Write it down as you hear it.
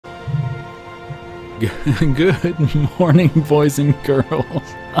Good morning, boys and girls,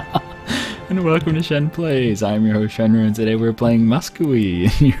 and welcome to Shen Plays. I'm your host Shenru, and today we're playing Muscovy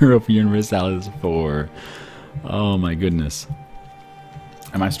in Europa Universalis 4. Oh my goodness.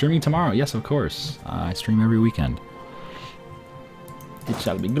 Am I streaming tomorrow? Yes, of course. I stream every weekend. It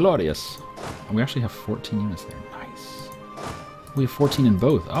shall be glorious. We actually have 14 units there. Nice. We have 14 in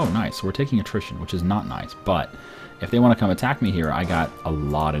both. Oh, nice. So we're taking attrition, which is not nice, but if they want to come attack me here, I got a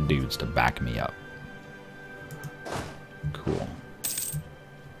lot of dudes to back me up. Cool.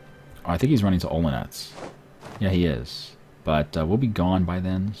 Oh, I think he's running to Olonets. Yeah, he is. But we'll be gone by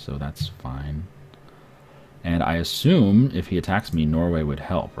then, so that's fine. And I assume if he attacks me, Norway would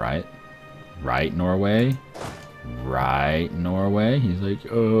help, right? Right, Norway? Right, Norway? He's like,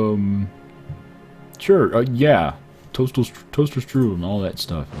 sure, yeah. Toaster strudel and all that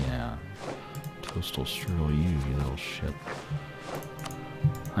stuff, yeah. Toastal strudel, you little shit.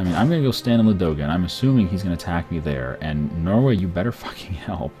 I mean, I'm gonna go stand in Ladoga, and I'm assuming he's gonna attack me there. And Norway, you better fucking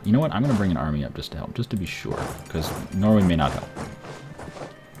help. You know what? I'm gonna bring an army up just to help, just to be sure, because Norway may not help.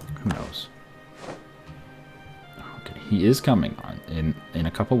 Who knows? Okay, he is coming in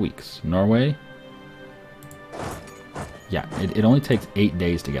a couple weeks. Norway. Yeah, it only takes 8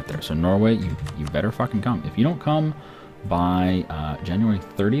 days to get there. So Norway, you better fucking come. If you don't come by January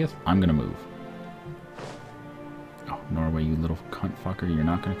 30th, I'm gonna move. Norway, you little cunt fucker, you're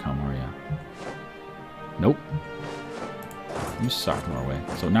not gonna come, are ya? Nope. You suck, Norway.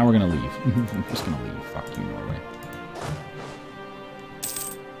 So now we're gonna leave. I'm just gonna leave. Fuck you, Norway.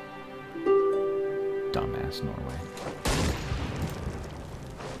 Dumbass Norway.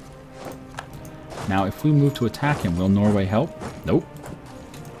 Now, if we move to attack him, will Norway help? Nope.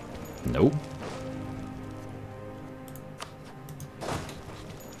 Nope.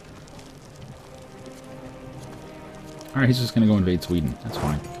 Alright, he's just gonna go invade Sweden. That's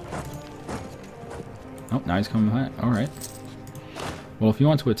fine. Oh, now he's coming behind. Alright. Well, if you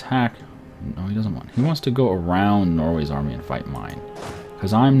want to attack... No, he doesn't want... He wants to go around Norway's army and fight mine.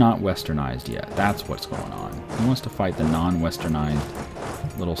 Because I'm not westernized yet. That's what's going on. He wants to fight the non-westernized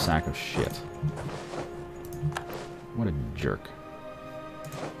little sack of shit. What a jerk.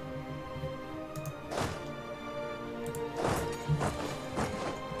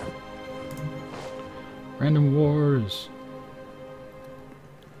 Random wars.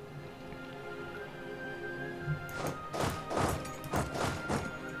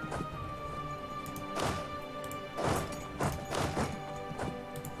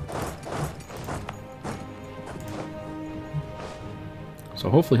 So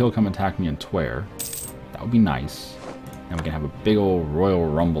hopefully he'll come attack me in Twer. That would be nice. And we can have a big old Royal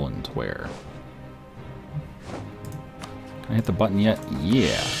Rumble in Twer. Can I hit the button yet?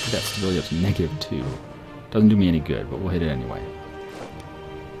 Yeah. That stability up's -2. Doesn't do me any good, but we'll hit it anyway.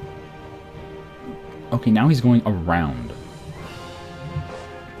 Okay, now he's going around.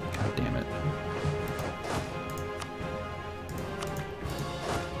 God damn it.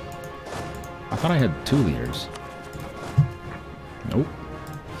 I thought I had 2 leaders. Nope.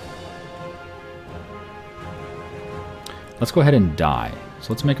 Let's go ahead and die.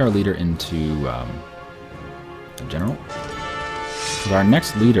 So let's make our leader into a general. Because our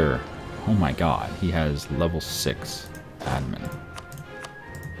next leader... Oh my god, he has level 6 admin.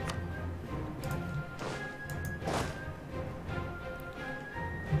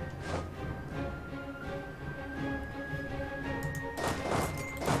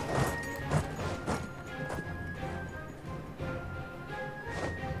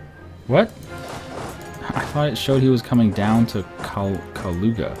 What? I thought it showed he was coming down to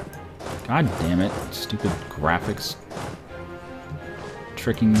Kaluga. God damn it, stupid graphics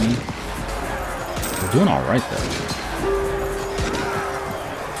tricking me. We're doing alright, though.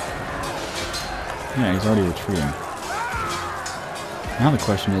 Yeah, he's already retreating. Now the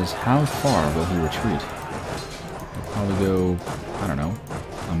question is, how far will he retreat? He'll probably go, I don't know,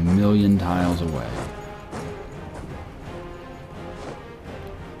 1,000,000 tiles away.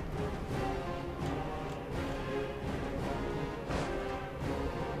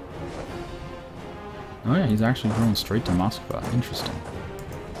 Oh yeah, he's actually going straight to Muscovy. Interesting.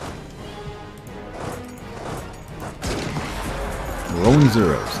 Rolling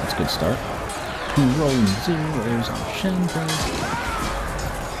zeros. That's a good start. 2 rolling zeros on Shen Plays.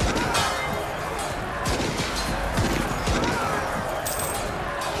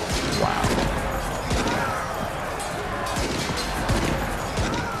 Wow.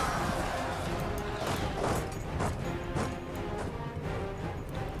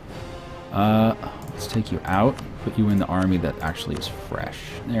 Let's take you out. Put you in the army that actually is fresh.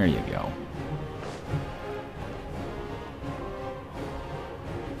 There you go.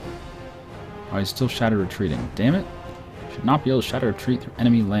 Oh, he's still shadow retreating. Damn it. Should not be able to shadow retreat through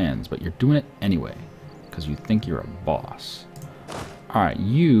enemy lands, but you're doing it anyway. Because you think you're a boss. Alright,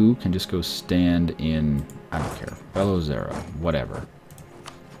 you can just go stand in... I don't care. Belozera. Whatever.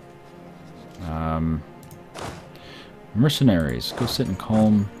 Mercenaries, go sit in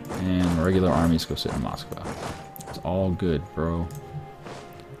Culm, and regular armies go sit in Moscow. It's all good, bro.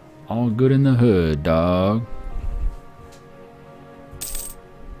 All good in the hood, dog.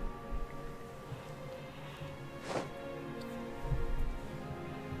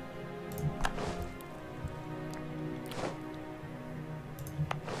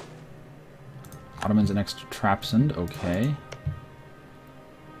 Ottomans annexed Trapsund, okay.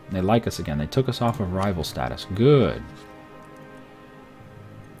 They like us again. They took us off of rival status. Good.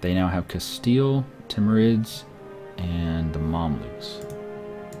 They now have Castile, Timurids, and the Mamluks.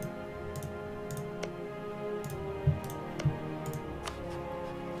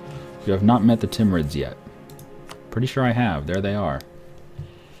 You have not met the Timurids yet. Pretty sure I have. There they are.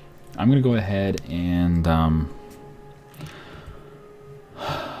 I'm going to go ahead and...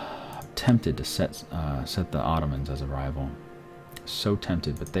 tempted to set the Ottomans as a rival. So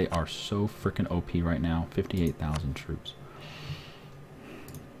tempted, but they are so freaking OP right now. 58,000 troops.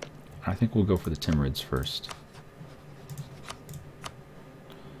 I think we'll go for the Timurids first.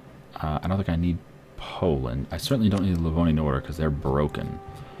 I don't think I need Poland. I certainly don't need the Livonian Order because they're broken.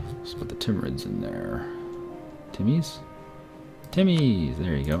 Let's put the Timurids in there. Timmies? Timmies!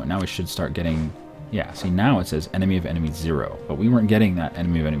 There you go. And now we should start getting... Yeah, see now it says enemy of enemy 0. But we weren't getting that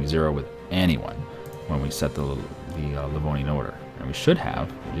enemy of enemy 0 with anyone when we set the Livonian Order. And we should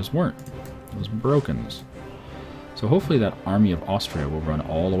have. We just weren't. It was brokens. So hopefully that army of Austria will run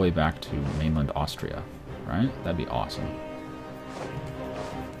all the way back to mainland Austria. Right? That'd be awesome.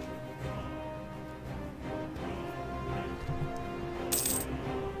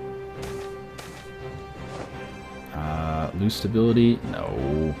 Lose stability?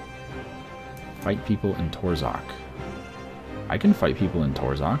 No. Fight people in Torzak. I can fight people in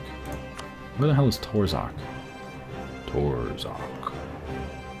Torzak. Where the hell is Torzak? Torzak.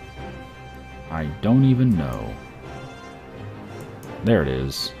 I don't even know. There it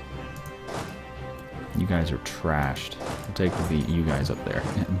is. You guys are trashed. I'll take the you guys up there.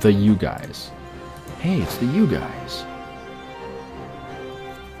 The you guys. Hey, it's the you guys.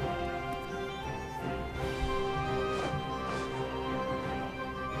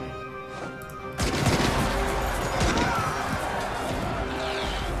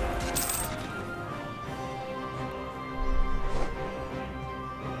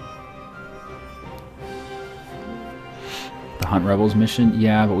 Hunt Rebels mission?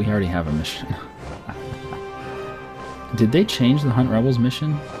 Yeah, but we already have a mission. Did they change the Hunt Rebels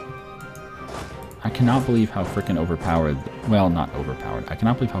mission? I cannot believe how freaking overpowered... Well, not overpowered. I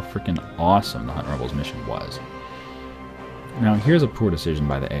cannot believe how freaking awesome the Hunt Rebels mission was. Now, here's a poor decision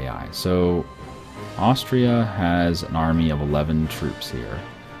by the AI. So, Austria has an army of 11 troops here.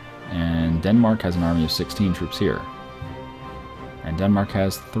 And Denmark has an army of 16 troops here. And Denmark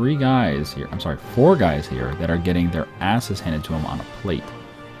has 4 guys here that are getting their asses handed to them on a plate.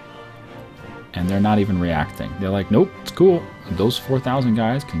 And they're not even reacting. They're like, nope, it's cool. Those 4,000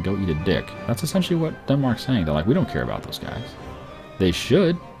 guys can go eat a dick. That's essentially what Denmark's saying. They're like, we don't care about those guys. They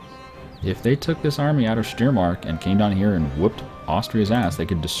should. If they took this army out of Steiermark and came down here and whooped Austria's ass, they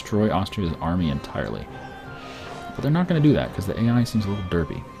could destroy Austria's army entirely. But they're not going to do that because the AI seems a little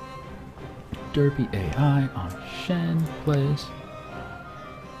derpy. Derpy AI on Shen Plays.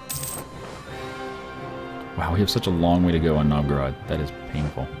 Wow, we have such a long way to go on Novgorod. That is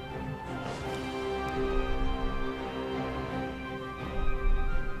painful.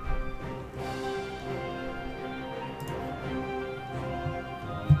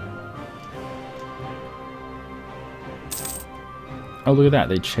 Oh, look at that.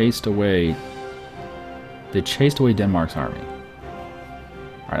 They chased away Denmark's army.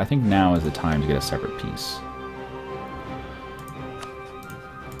 Alright, I think now is the time to get a separate piece.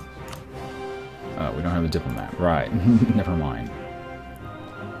 We don't have a diplomat. Right. Never mind.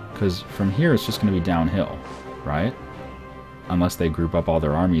 Because from here it's just going to be downhill, right? Unless they group up all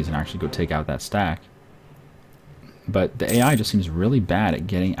their armies and actually go take out that stack. But the AI just seems really bad at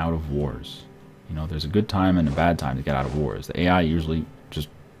getting out of wars. You know, there's a good time and a bad time to get out of wars. The AI usually just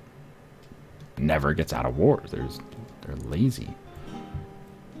never gets out of wars. They're lazy.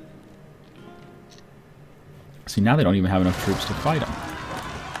 See, now they don't even have enough troops to fight them.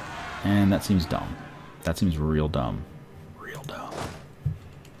 And that seems dumb. That seems real dumb. Real dumb.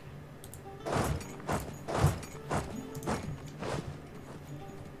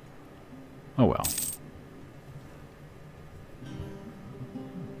 Oh well.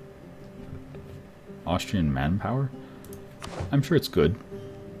 Austrian manpower? I'm sure it's good.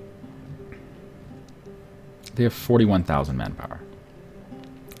 They have 41,000 manpower.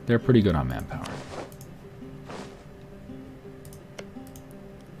 They're pretty good on manpower.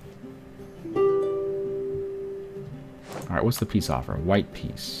 Alright, what's the peace offer? White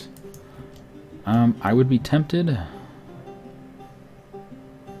peace. I would be tempted.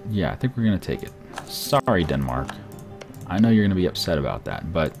 Yeah, I think we're going to take it. Sorry, Denmark. I know you're going to be upset about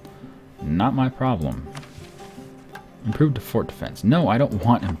that, but not my problem. Improved fort defense. No, I don't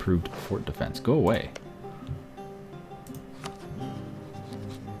want improved fort defense. Go away.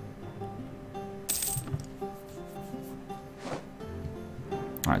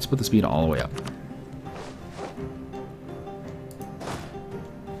 Alright, let's put the speed all the way up.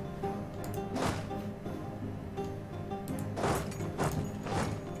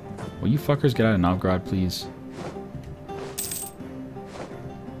 Will you fuckers get out of Novgorod, please?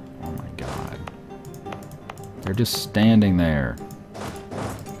 Oh my god. They're just standing there.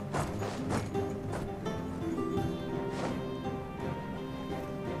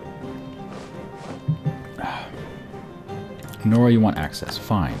 Norway, you want access.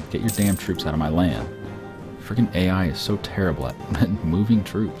 Fine. Get your damn troops out of my land. Freaking AI is so terrible at moving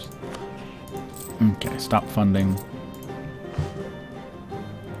troops. Okay, stop funding.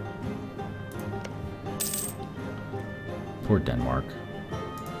 Poor Denmark.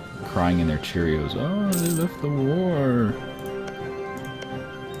 Crying in their Cheerios. Oh, they left the war.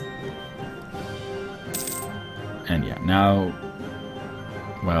 And yeah, now...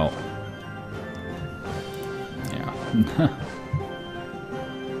 Well... Yeah.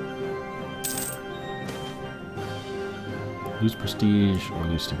 Lose prestige or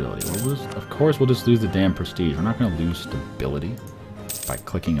lose stability. Well, of course we'll just lose the damn prestige. We're not going to lose stability by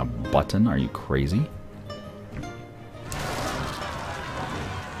clicking a button. Are you crazy?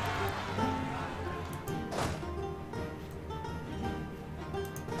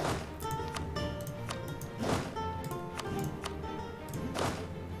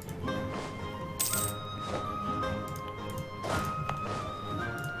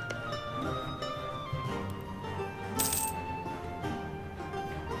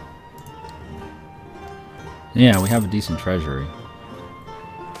 Yeah, we have a decent treasury.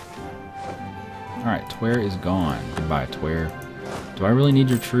 Alright, Twer is gone. Goodbye, Twer. Do I really need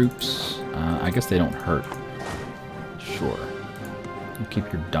your troops? I guess they don't hurt. Sure. You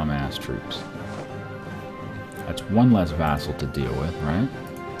keep your dumbass troops. That's one less vassal to deal with, right?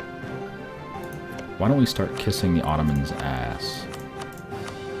 Why don't we start kissing the Ottomans' ass?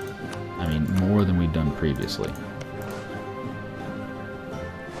 I mean, more than we've done previously.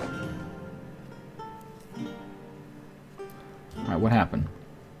 What happened?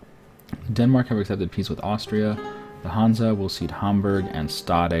 Denmark have accepted peace with Austria. The Hansa will cede Hamburg and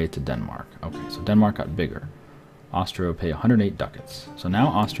Stade to Denmark. Okay, so Denmark got bigger. Austria will pay 108 ducats. So now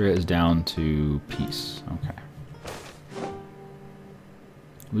Austria is down to peace. Okay.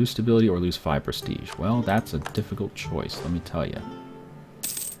 Lose stability or lose 5 prestige. Well, that's a difficult choice, let me tell you.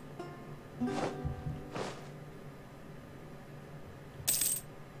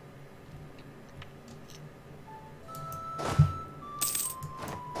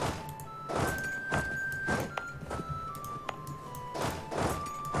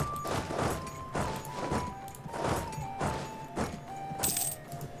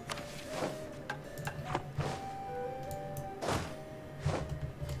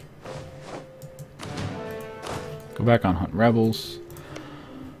 Go back on hunt rebels.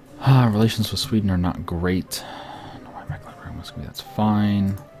 Relations with Sweden are not great. Muscovy, that's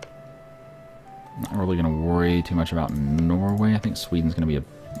fine. Not really going to worry too much about Norway. I think Sweden's going to be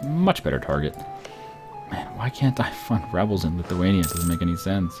a much better target. Man, why can't I fund rebels in Lithuania? It doesn't make any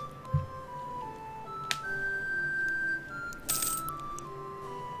sense.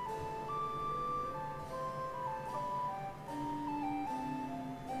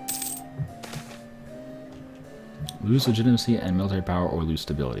 Lose legitimacy and military power or lose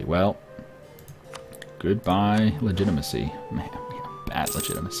stability. Well, goodbye legitimacy. Man, we have bad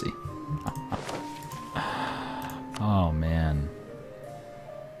legitimacy. Oh, man.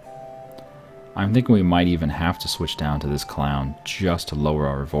 I'm thinking we might even have to switch down to this clown just to lower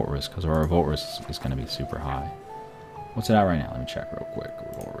our revolt risk, because our revolt risk is going to be super high. What's it at right now? Let me check real quick.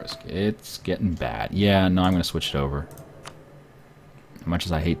 Revolt risk. It's getting bad. Yeah, no, I'm going to switch it over. As much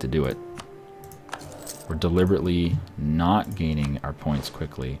as I hate to do it. We're deliberately not gaining our points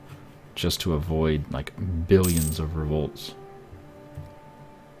quickly just to avoid, like, billions of revolts.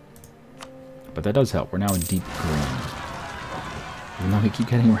 But that does help. We're now in deep green. Even though we keep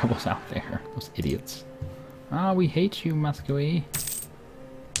getting rebels out there. Those idiots. Ah, we hate you, Muscovy.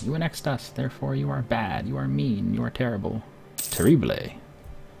 You annexed us, therefore you are bad, you are mean, you are terrible. Terrible.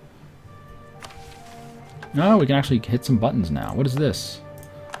 No, we can actually hit some buttons now. What is this?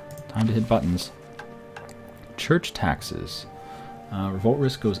 Time to hit buttons. Church taxes. Revolt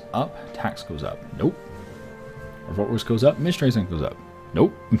risk goes up, tax goes up. Nope. Revolt risk goes up, missionary risk goes up.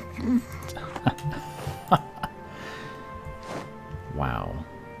 Nope. Wow.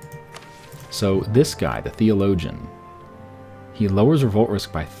 So this guy, the theologian, he lowers revolt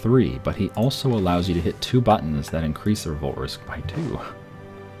risk by 3, but he also allows you to hit 2 buttons that increase the revolt risk by 2.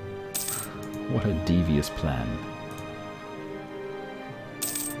 What a devious plan.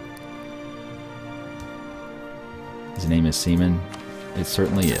 His name is Seaman. It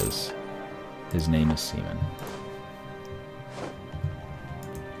certainly is. His name is Seaman.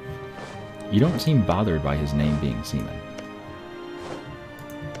 You don't seem bothered by his name being Seaman.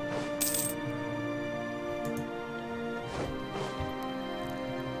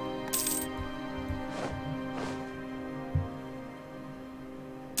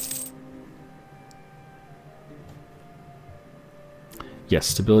 Yes,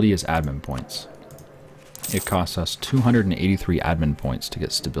 stability is admin points. It costs us 283 admin points to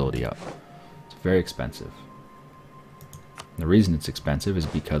get stability up. It's very expensive. And the reason it's expensive is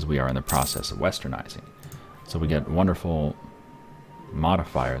because we are in the process of westernizing. So we get wonderful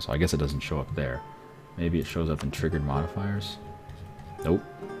modifiers. I guess it doesn't show up there. Maybe it shows up in triggered modifiers. Nope.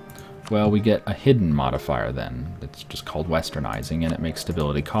 Well, we get a hidden modifier then. It's just called westernizing, and it makes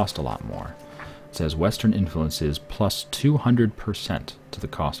stability cost a lot more. It says Western influences plus 200% to the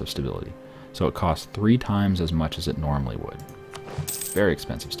cost of stability. So it costs 3 times as much as it normally would. Very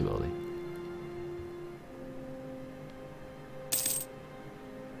expensive stability.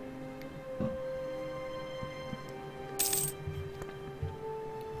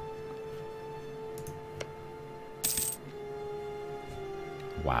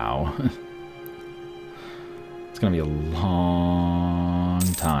 Wow. It's going to be a long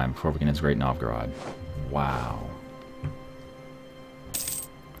time before we can integrate Novgorod. Wow.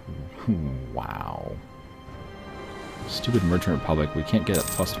 Wow. Stupid Merchant Republic. We can't get a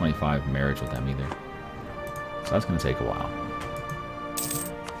plus 25 marriage with them either. So that's going to take a while.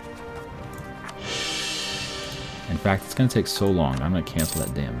 In fact, it's going to take so long, I'm going to cancel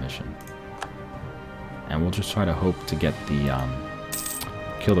that damn mission. And we'll just try to hope to get the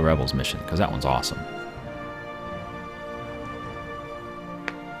Kill the Rebels mission, because that one's awesome.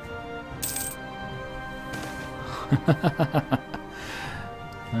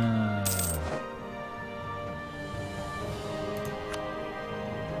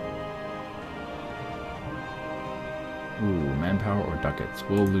 Ooh, manpower or ducats?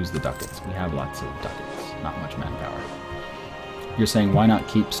 We'll lose the ducats. We have lots of ducats, not much manpower. You're saying why not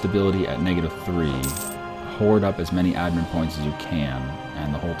keep stability at -3, hoard up as many admin points as you can,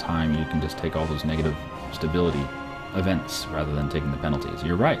 and the whole time you can just take all those negative stability events rather than taking the penalties.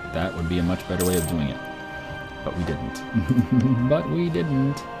 You're right, that would be a much better way of doing it. But we didn't. But we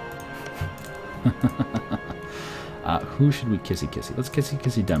didn't. Who should we kissy-kissy? Let's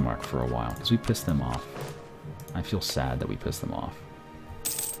kissy-kissy Denmark for a while, because we pissed them off. I feel sad that we pissed them off.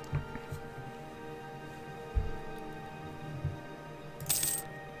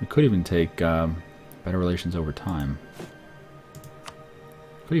 We could even take better relations over time.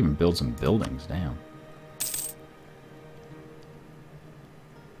 Could even build some buildings, damn.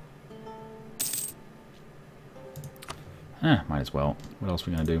 Might as well. What else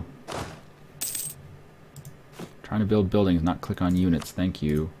are we gonna do? Trying to build buildings, not click on units, thank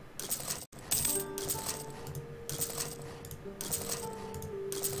you.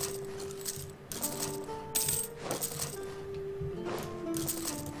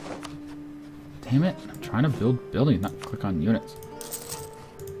 Damn it, I'm trying to build buildings, not click on units.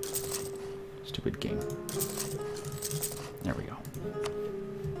 Stupid game. There we go.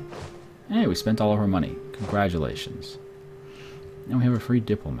 Hey, we spent all of our money. Congratulations. Now we have a free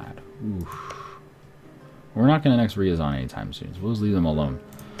diplomat. Oof. We're not going to next Riazan anytime soon, so we'll just leave them alone.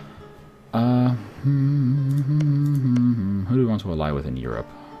 Who do we want to ally with in Europe?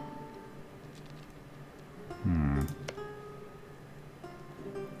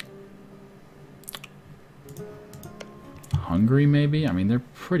 Hungary, maybe? I mean, they're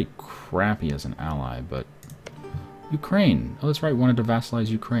pretty crappy as an ally, but... Ukraine! Oh, that's right, wanted to vassalize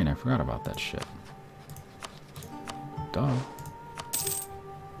Ukraine. I forgot about that shit. Duh.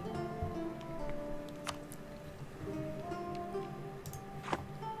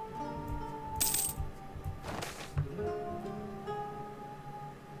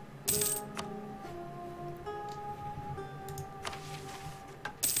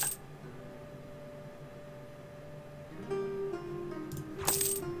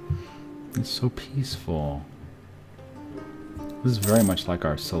 It's so peaceful. This is very much like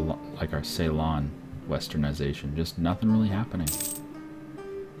our Ceylon westernization. Just nothing really happening.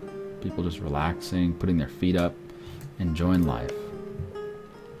 People just relaxing, putting their feet up, enjoying life.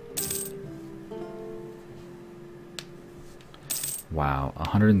 Wow,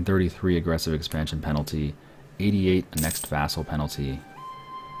 133 aggressive expansion penalty, 88 next vassal penalty.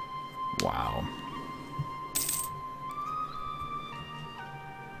 Wow.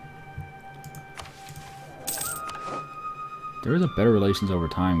 There is a better relations over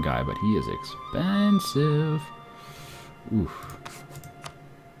time guy, but he is expensive. Oof.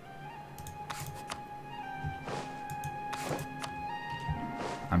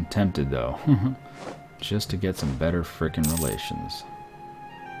 I'm tempted though, just to get some better frickin' relations.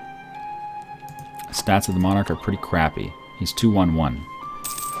 Stats of the monarch are pretty crappy. He's 211.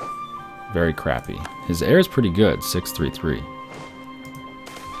 Very crappy. His heir is pretty good, 633.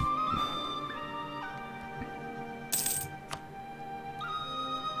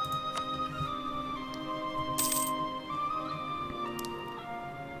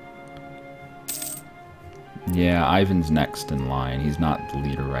 Yeah, Ivan's next in line. He's not the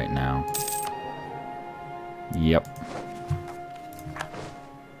leader right now. Yep.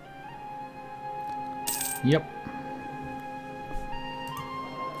 Yep.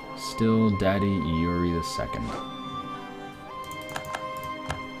 Still Daddy Yuri II.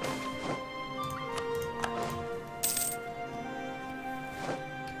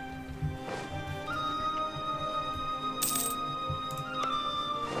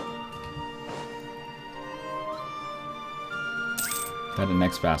 That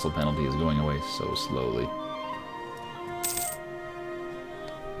next vassal penalty is going away so slowly.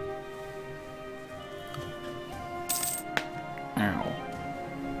 Ow.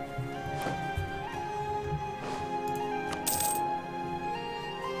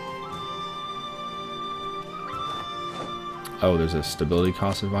 Oh, there's a stability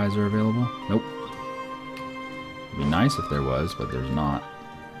cost advisor available? Nope. It'd be nice if there was, but there's not.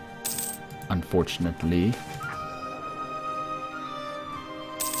 Unfortunately.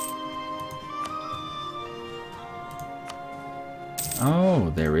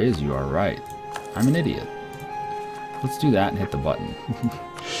 Oh, there is. You are right. I'm an idiot. Let's do that and hit the button.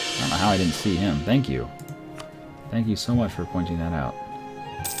 I don't know how I didn't see him. Thank you. Thank you so much for pointing that out.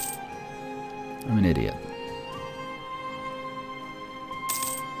 I'm an idiot.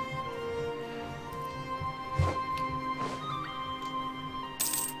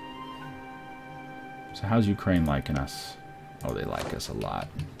 So how's Ukraine liking us? Oh, they like us a lot.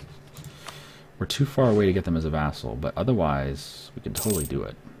 We're too far away to get them as a vassal, but otherwise, we can totally do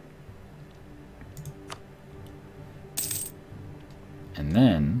it. And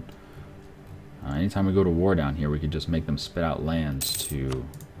then, anytime we go to war down here, we could just make them spit out lands to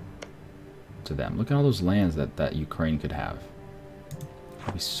them. Look at all those lands that Ukraine could have.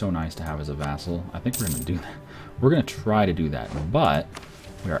 It'd be so nice to have as a vassal. I think we're going to do that. We're going to try to do that, but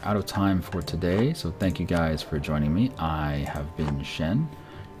we are out of time for today, so thank you guys for joining me. I have been Shen.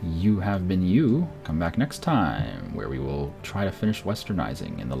 You have been you. Come back next time, where we will try to finish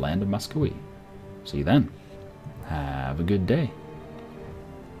westernizing in the land of Muscovy. See you then. Have a good day.